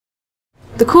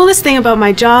The coolest thing about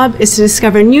my job is to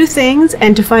discover new things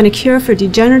and to find a cure for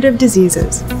degenerative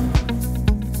diseases.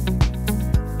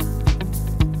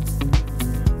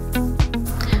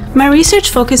 My research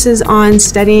focuses on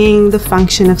studying the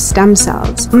function of stem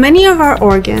cells. Many of our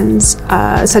organs,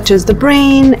 such as the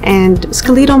brain and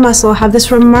skeletal muscle, have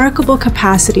this remarkable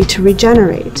capacity to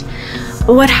regenerate.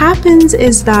 What happens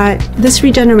is that this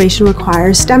regeneration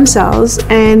requires stem cells,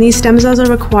 and these stem cells are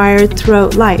required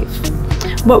throughout life.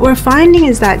 What we're finding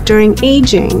is that during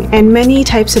aging and many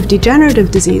types of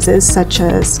degenerative diseases such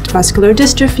as muscular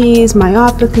dystrophies,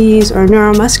 myopathies, or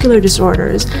neuromuscular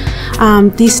disorders,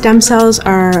 these stem cells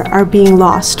are being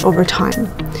lost over time.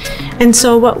 And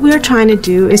so what we're trying to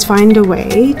do is find a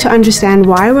way to understand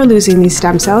why we're losing these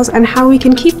stem cells and how we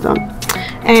can keep them.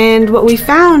 And what we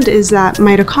found is that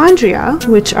mitochondria,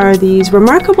 which are these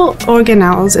remarkable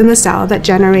organelles in the cell that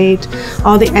generate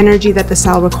all the energy that the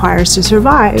cell requires to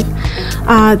survive,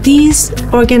 these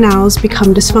organelles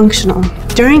become dysfunctional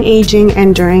during aging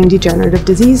and during degenerative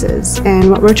diseases.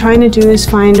 And what we're trying to do is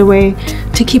find a way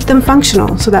to keep them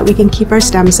functional so that we can keep our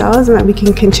stem cells and that we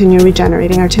can continue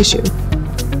regenerating our tissue.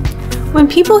 When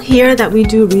people hear that we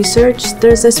do research,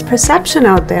 there's this perception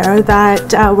out there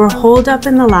that we're holed up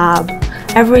in the lab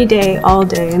every day, all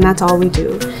day, and that's all we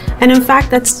do. And in fact,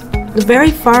 that's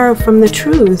very far from the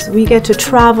truth. We get to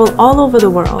travel all over the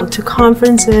world to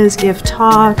conferences, give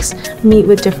talks, meet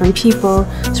with different people,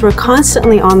 so we're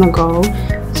constantly on the go.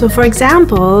 So for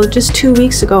example, just 2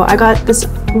 weeks ago, I got this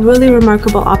really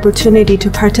remarkable opportunity to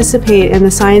participate in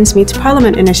the Science Meets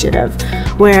Parliament initiative,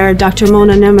 where Dr.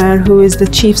 Mona Nimmer, who is the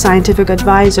Chief Scientific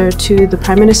Advisor to the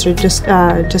Prime Minister,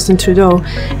 Justin Trudeau,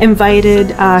 invited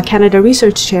Canada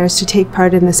research chairs to take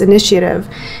part in this initiative.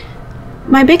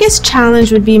 My biggest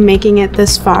challenge would be making it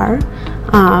this far.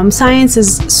 Science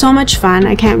is so much fun.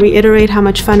 I can't reiterate how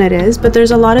much fun it is, but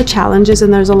there's a lot of challenges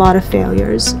and there's a lot of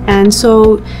failures. And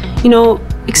so, you know,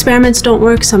 experiments don't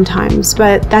work sometimes,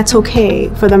 but that's okay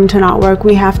for them to not work.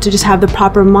 We have to just have the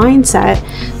proper mindset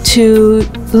to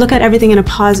look at everything in a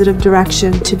positive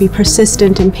direction, to be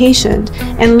persistent and patient,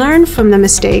 and learn from the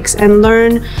mistakes and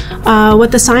learn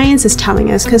what the science is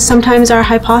telling us, because sometimes our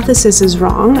hypothesis is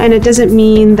wrong, and it doesn't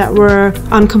mean that we're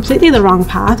on completely the wrong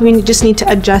path. We just need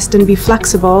to adjust and be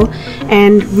flexible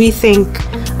and rethink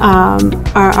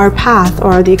our path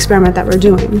or the experiment that we're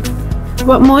doing.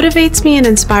 What motivates me and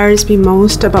inspires me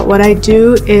most about what I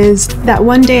do is that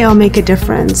one day I'll make a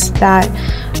difference, that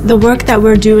the work that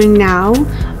we're doing now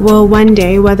will one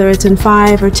day, whether it's in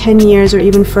 5 or 10 years or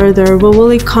even further, will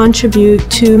really contribute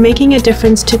to making a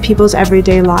difference to people's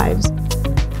everyday lives.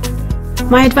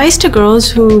 My advice to girls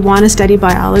who want to study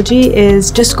biology is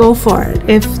just go for it.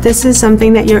 If this is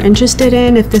something that you're interested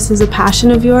in, if this is a passion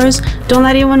of yours, don't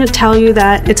let anyone tell you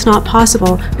that it's not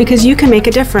possible, because you can make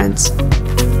a difference.